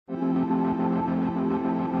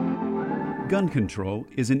Gun control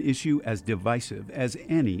is an issue as divisive as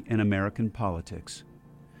any in American politics.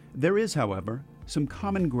 There is, however, some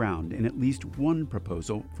common ground in at least one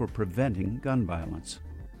proposal for preventing gun violence.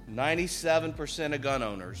 97% of gun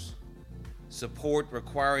owners support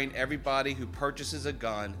requiring everybody who purchases a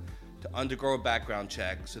gun to undergo a background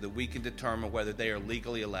check so that we can determine whether they are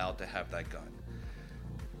legally allowed to have that gun.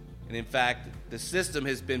 And in fact, the system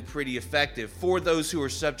has been pretty effective for those who are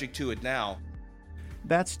subject to it now.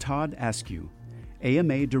 That's Todd Askew,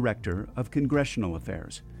 AMA Director of Congressional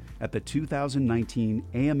Affairs, at the 2019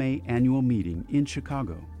 AMA Annual Meeting in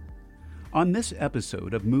Chicago. On this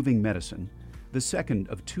episode of Moving Medicine, the second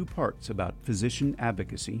of two parts about physician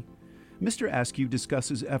advocacy, Mr. Askew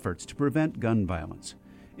discusses efforts to prevent gun violence,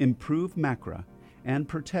 improve MACRA, and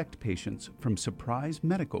protect patients from surprise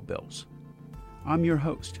medical bills. I'm your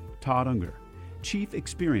host, Todd Unger, Chief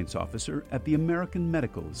Experience Officer at the American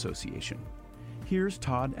Medical Association. Here's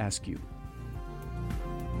Todd Askew.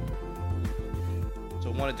 So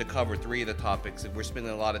I wanted to cover three of the topics that we're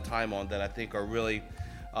spending a lot of time on that I think are really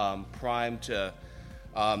primed to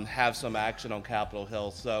have some action on Capitol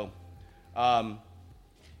Hill. So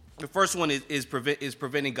the first one is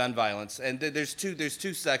preventing gun violence, and there's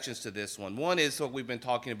two sections to this one. One is what we've been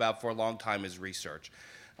talking about for a long time is research.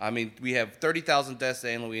 I mean, we have 30,000 deaths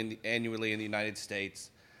annually in the United States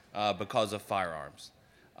because of firearms.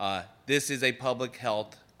 This is a public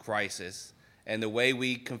health crisis, and the way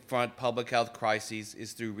we confront public health crises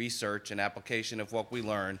is through research and application of what we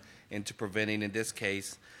learn into preventing, in this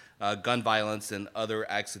case, gun violence and other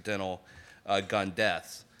accidental gun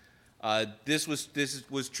deaths. This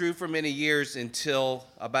was true for many years until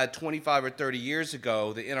about 25 or 30 years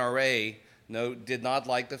ago. The NRA did not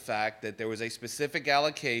like the fact that there was a specific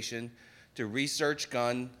allocation to research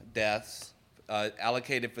gun deaths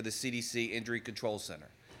allocated for the CDC Injury Control Center.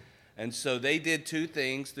 And so they did two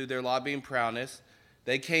things through their lobbying prowess.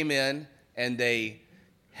 They came in and they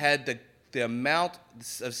had the amount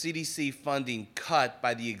of CDC funding cut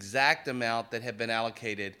by the exact amount that had been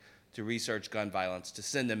allocated to research gun violence to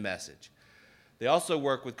send a message. They also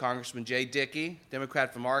worked with Congressman Jay Dickey,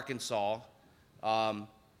 Democrat from Arkansas,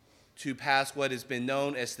 to pass what has been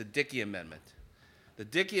known as the Dickey Amendment. The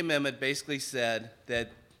Dickey Amendment basically said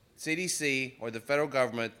that CDC or the federal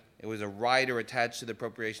government, it was a rider attached to the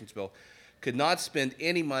appropriations bill, could not spend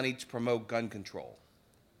any money to promote gun control.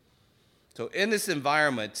 So in this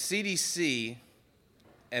environment, CDC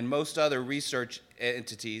and most other research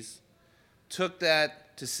entities took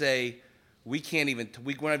that to say, we're not even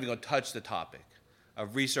going to touch the topic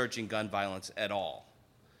of researching gun violence at all.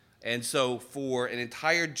 And so for an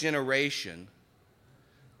entire generation,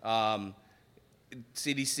 CDC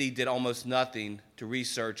did almost nothing to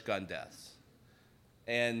research gun deaths.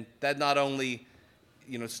 And that not only,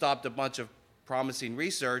 stopped a bunch of promising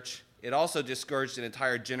research, it also discouraged an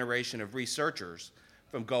entire generation of researchers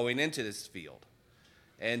from going into this field.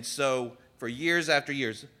 And so for years after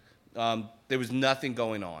years, there was nothing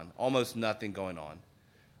going on, almost nothing going on.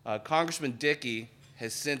 Congressman Dickey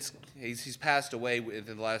he's passed away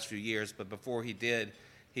within the last few years, but before he did,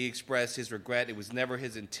 he expressed his regret. It was never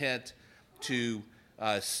his intent to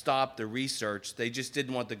stop the research. They just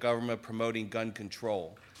didn't want the government promoting gun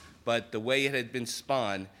control. But the way it had been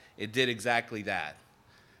spun, it did exactly that.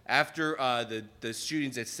 After the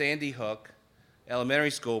shootings at Sandy Hook Elementary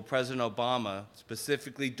School, President Obama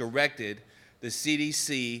specifically directed the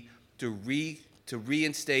CDC to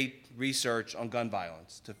reinstate research on gun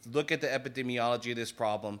violence, to look at the epidemiology of this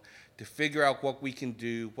problem, to figure out what we can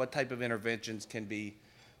do, what type of interventions can be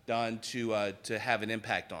done to have an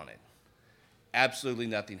impact on it. Absolutely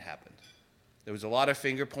nothing happened. There was a lot of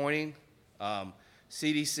finger pointing.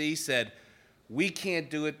 CDC said, we can't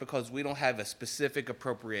do it because we don't have a specific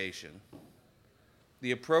appropriation.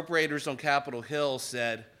 The appropriators on Capitol Hill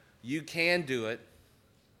said, you can do it,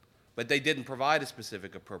 but they didn't provide a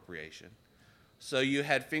specific appropriation. So you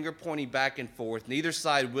had finger pointing back and forth, neither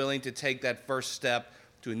side willing to take that first step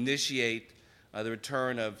to initiate the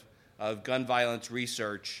return of gun violence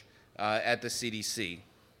research at the CDC.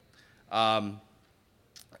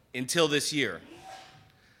 Until this year.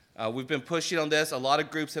 We've been pushing on this. A lot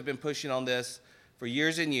of groups have been pushing on this for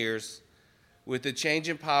years and years. With the change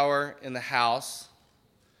in power in the House,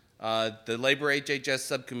 the Labor HHS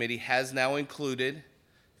Subcommittee has now included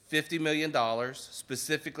 $50 million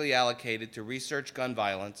specifically allocated to research gun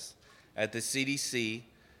violence at the CDC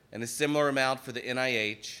and a similar amount for the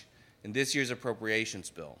NIH in this year's appropriations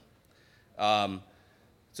bill.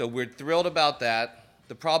 So we're thrilled about that.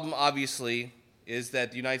 The problem, obviously, is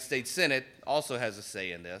that the United States Senate also has a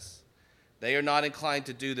say in this. They are not inclined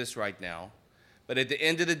to do this right now. But at the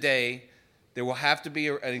end of the day, there will have to be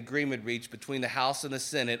an agreement reached between the House and the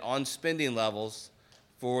Senate on spending levels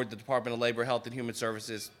for the Department of Labor, Health and Human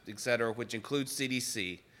Services, et cetera, which includes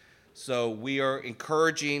CDC. So we are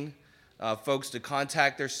encouraging folks to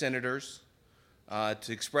contact their senators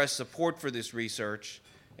to express support for this research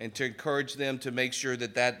and to encourage them to make sure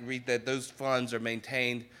that those funds are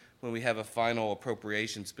maintained when we have a final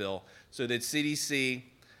appropriations bill so that CDC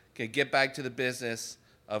can get back to the business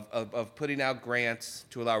of putting out grants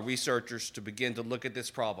to allow researchers to begin to look at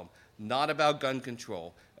this problem. Not about gun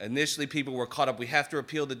control. Initially, people were caught up, we have to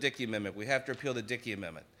repeal the Dickey Amendment. We have to repeal the Dickey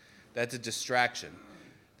Amendment. That's a distraction.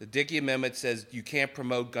 The Dickey Amendment says you can't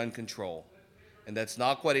promote gun control, and that's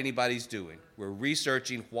not what anybody's doing. We're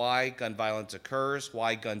researching why gun violence occurs,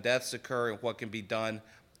 why gun deaths occur, and what can be done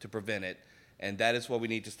to prevent it, and that is what we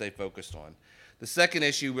need to stay focused on. The second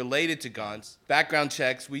issue related to guns, background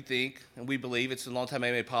checks, we think, and we believe it's a longtime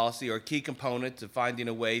AMA policy, are a key component to finding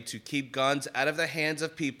a way to keep guns out of the hands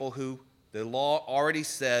of people who the law already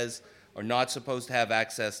says are not supposed to have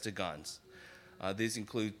access to guns. These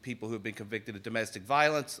include people who have been convicted of domestic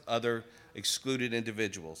violence, other excluded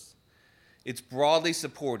individuals. It's broadly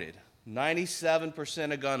supported.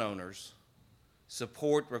 97% of gun owners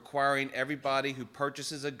support requiring everybody who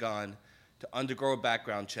purchases a gun to undergo a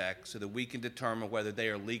background check so that we can determine whether they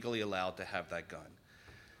are legally allowed to have that gun.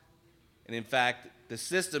 And in fact, the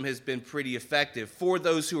system has been pretty effective for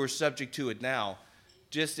those who are subject to it now.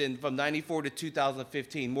 From 94 to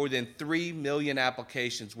 2015, more than 3 million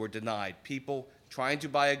applications were denied, people trying to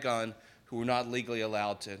buy a gun who were not legally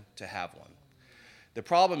allowed to have one. The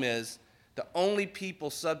problem is, the only people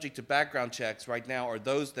subject to background checks right now are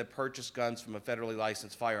those that purchase guns from a federally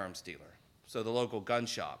licensed firearms dealer, so the local gun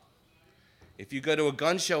shop. If you go to a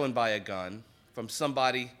gun show and buy a gun from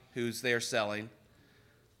somebody who's there selling,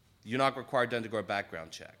 you're not required to undergo a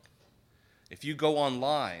background check. If you go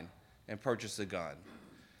online and purchase a gun,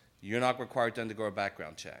 you're not required to undergo a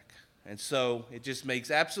background check. And so it just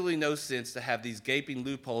makes absolutely no sense to have these gaping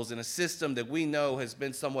loopholes in a system that we know has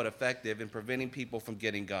been somewhat effective in preventing people from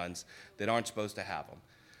getting guns that aren't supposed to have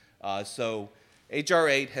them. So H.R.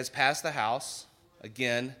 8 has passed the House,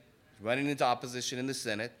 again, running into opposition in the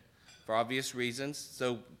Senate for obvious reasons.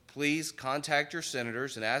 So please contact your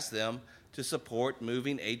senators and ask them to support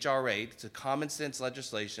moving H.R. 8. It's a common sense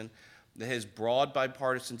legislation that has broad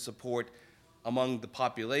bipartisan support among the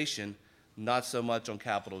population, not so much on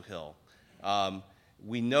Capitol Hill.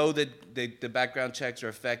 We know that the background checks are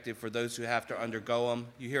effective for those who have to undergo them.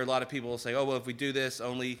 You hear a lot of people say, oh, well, if we do this,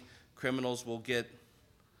 only criminals will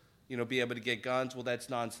be able to get guns. Well, that's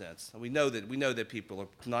nonsense. We know that people are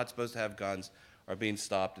not supposed to have guns are being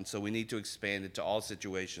stopped, and so we need to expand it to all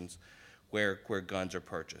situations where guns are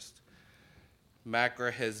purchased.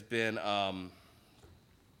 MACRA has been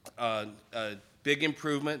a big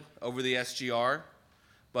improvement over the SGR,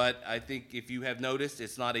 but I think if you have noticed,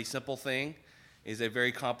 it's not a simple thing. It's a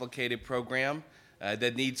very complicated program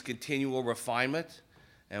that needs continual refinement,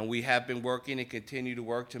 and we have been working and continue to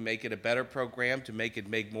work to make it a better program, to make it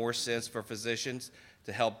make more sense for physicians,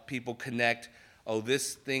 to help people connect, oh,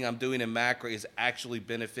 this thing I'm doing in MACRA is actually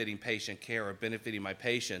benefiting patient care or benefiting my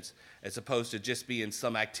patients, as opposed to just being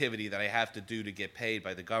some activity that I have to do to get paid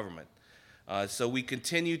by the government. So we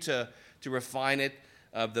continue to refine it.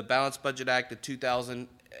 The Balanced Budget Act of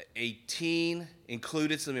 2018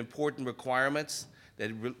 included some important requirements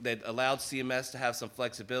that allowed CMS to have some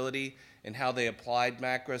flexibility in how they applied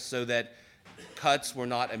MACRA so that cuts were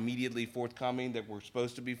not immediately forthcoming, that were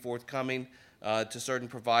supposed to be forthcoming to certain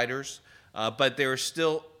providers. But there are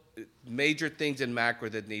still major things in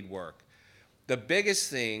MACRA that need work. The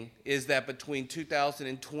biggest thing is that between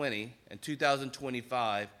 2020 and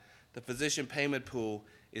 2025, the physician payment pool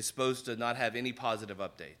is supposed to not have any positive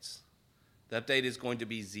updates. The update is going to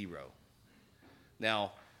be 0.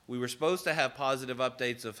 Now, we were supposed to have positive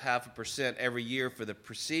updates of 0.5% every year for the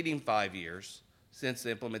preceding 5 years since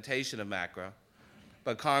the implementation of MACRA,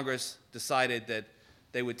 but Congress decided that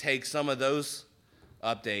they would take some of those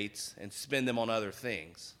updates and spend them on other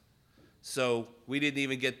things. So we didn't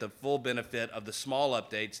even get the full benefit of the small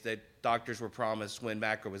updates that doctors were promised when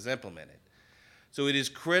MACRA was implemented. So it is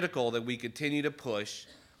critical that we continue to push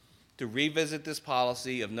to revisit this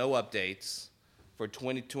policy of no updates for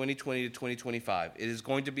 2020 to 2025. It is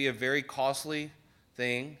going to be a very costly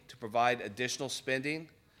thing to provide additional spending.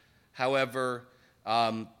 However,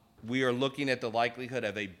 we are looking at the likelihood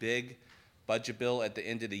of a big budget bill at the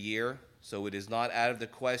end of the year, so it is not out of the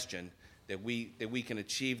question that we can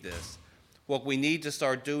achieve this. What we need to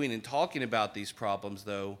start doing and talking about these problems,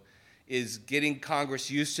 though, is getting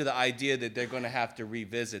Congress used to the idea that they're going to have to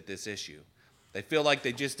revisit this issue. They feel like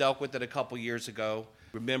they just dealt with it a couple years ago.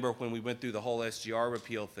 Remember when we went through the whole SGR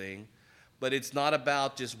repeal thing, but it's not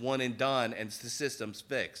about just one and done and the system's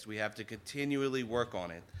fixed. We have to continually work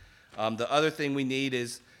on it. The other thing we need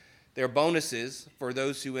is there are bonuses for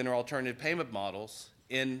those who enter alternative payment models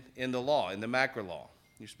in the law, in the MACRA law.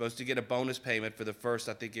 You're supposed to get a bonus payment for the first,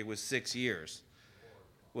 I think it was 6 years.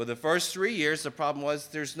 Well, the first 3 years, the problem was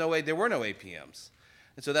there were no APMs.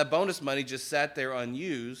 And so that bonus money just sat there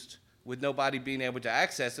unused with nobody being able to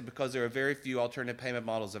access it because there are very few alternative payment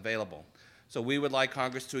models available. So we would like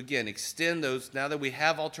Congress to, again, extend those. Now that we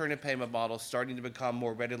have alternative payment models starting to become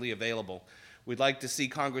more readily available, we'd like to see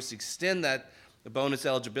Congress extend the bonus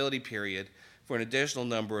eligibility period for an additional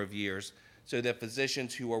number of years so that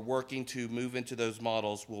physicians who are working to move into those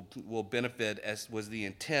models will benefit as was the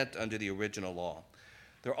intent under the original law.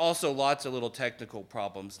 There are also lots of little technical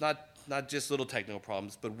problems, not just little technical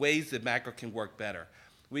problems, but ways that MACRA can work better.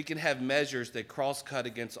 We can have measures that cross-cut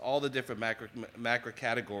against all the different MACRA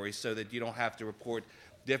categories so that you don't have to report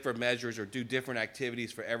different measures or do different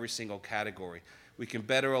activities for every single category. We can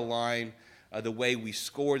better align the way we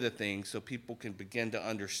score the things so people can begin to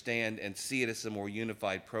understand and see it as a more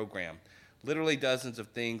unified program. Literally dozens of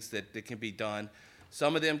things that can be done.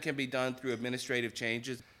 Some of them can be done through administrative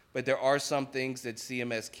changes, but there are some things that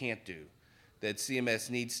CMS can't do, that CMS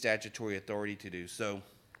needs statutory authority to do. So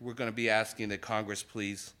we're going to be asking that Congress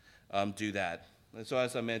please do that. And so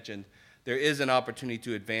as I mentioned, there is an opportunity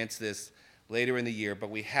to advance this later in the year, but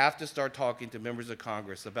we have to start talking to members of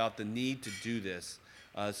Congress about the need to do this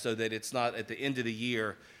so that it's not at the end of the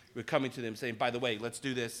year we're coming to them saying, by the way, let's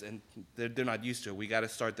do this, and they're not used to it. We got to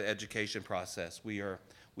start the education process. We are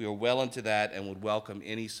well into that and would welcome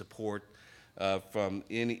any support from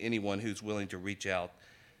anyone who's willing to reach out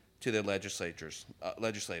to the legislators.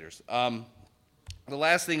 The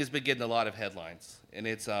last thing has been getting a lot of headlines, and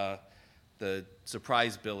it's the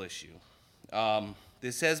surprise bill issue.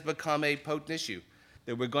 This has become a potent issue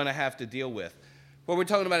that we're going to have to deal with. What we're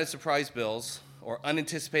talking about is surprise bills, or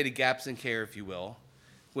unanticipated gaps in care, if you will.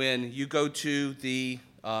 When you go to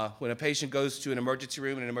when a patient goes to an emergency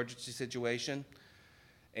room in an emergency situation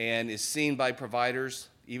and is seen by providers,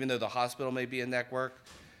 even though the hospital may be in network,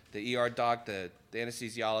 the ER doc, the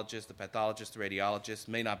anesthesiologist, the pathologist, the radiologist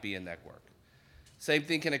may not be in network. Same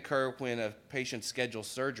thing can occur when a patient schedules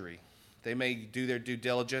surgery. They may do their due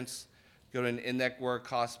diligence, go to an in-network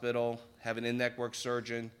hospital, have an in-network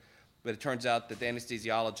surgeon, but it turns out that the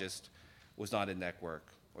anesthesiologist was not in network,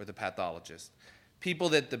 or the pathologist. People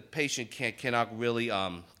that the patient cannot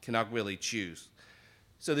really choose.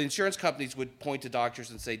 So the insurance companies would point to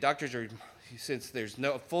doctors and say, since there's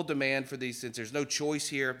no full demand for these, since there's no choice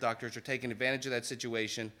here, doctors are taking advantage of that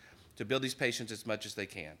situation to bill these patients as much as they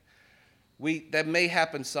can. That may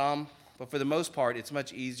happen some, but for the most part, it's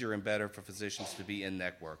much easier and better for physicians to be in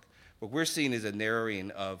network. What we're seeing is a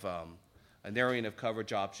narrowing of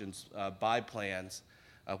coverage options by plans,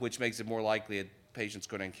 which makes it more likely a patient's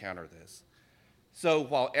going to encounter this. So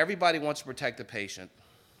while everybody wants to protect the patient,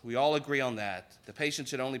 we all agree on that. The patient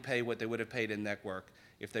should only pay what they would have paid in network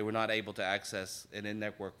if they were not able to access an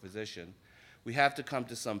in-network physician. We have to come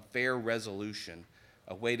to some fair resolution,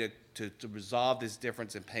 a way to resolve this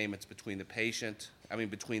difference in payments between the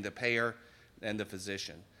payer and the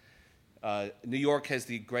physician. New York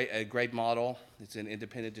has a great model. It's an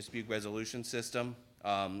independent dispute resolution system,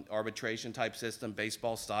 arbitration type system,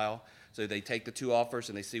 baseball style. So they take the two offers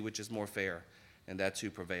and they see which is more fair, and that's who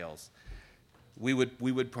prevails. We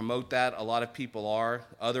would promote that. A lot of people are.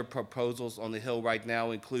 Other proposals on the Hill right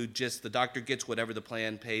now include just the doctor gets whatever the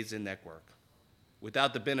plan pays in network,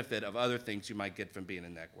 without the benefit of other things you might get from being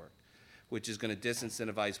in network, which is going to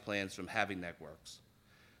disincentivize plans from having networks.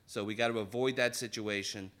 So we got to avoid that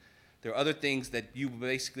situation. There are other things that you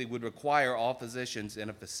basically would require all physicians in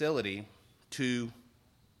a facility to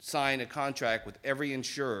sign a contract with every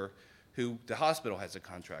insurer who the hospital has a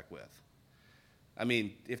contract with. I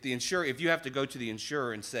mean, if you have to go to the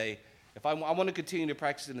insurer and say, if I want to continue to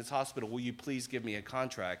practice in this hospital, will you please give me a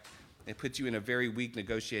contract? It puts you in a very weak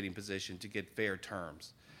negotiating position to get fair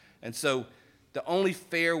terms. And so the only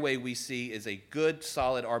fair way we see is a good,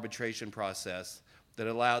 solid arbitration process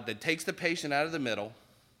that takes the patient out of the middle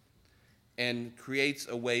and creates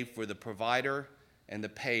a way for the provider and the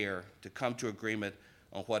payer to come to agreement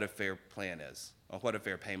on what a fair plan is, on what a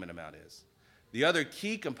fair payment amount is. The other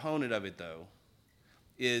key component of it, though,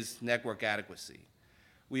 is network adequacy.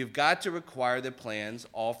 We've got to require that plans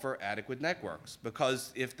offer adequate networks,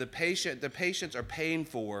 because if the patients are paying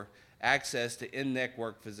for access to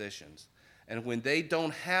in-network physicians, and when they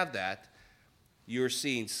don't have that, you're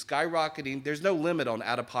seeing skyrocketing. There's no limit on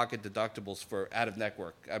out-of-pocket deductibles for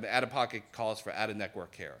out-of-pocket costs for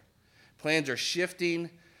out-of-network care. Plans are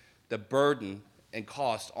shifting the burden and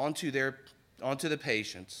cost onto the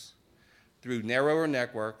patients through narrower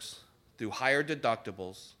networks, through higher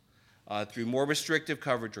deductibles, through more restrictive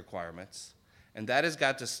coverage requirements. And that has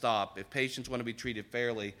got to stop if patients want to be treated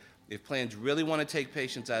fairly. If plans really want to take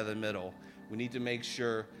patients out of the middle, we need to make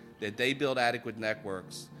sure that they build adequate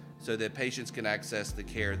networks so that patients can access the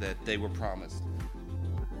care that they were promised.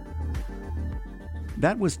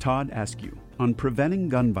 That was Todd Askew on preventing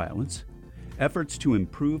gun violence, efforts to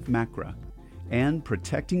improve MACRA, and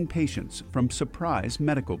protecting patients from surprise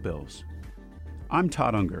medical bills. I'm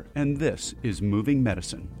Todd Unger, and this is Moving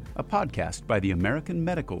Medicine, a podcast by the American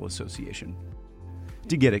Medical Association.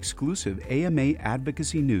 To get exclusive AMA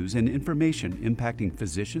advocacy news and information impacting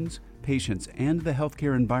physicians, patients, and the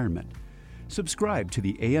healthcare environment, subscribe to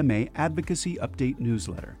the AMA Advocacy Update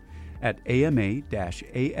newsletter at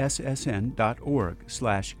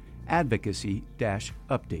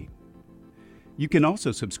ama-assn.org/advocacy-update. You can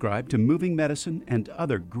also subscribe to Moving Medicine and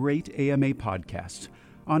other great AMA podcasts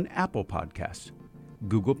on Apple Podcasts,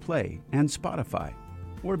 Google Play, and Spotify,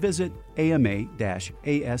 or visit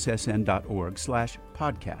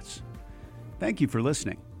ama-assn.org/podcasts. Thank you for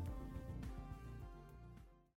listening.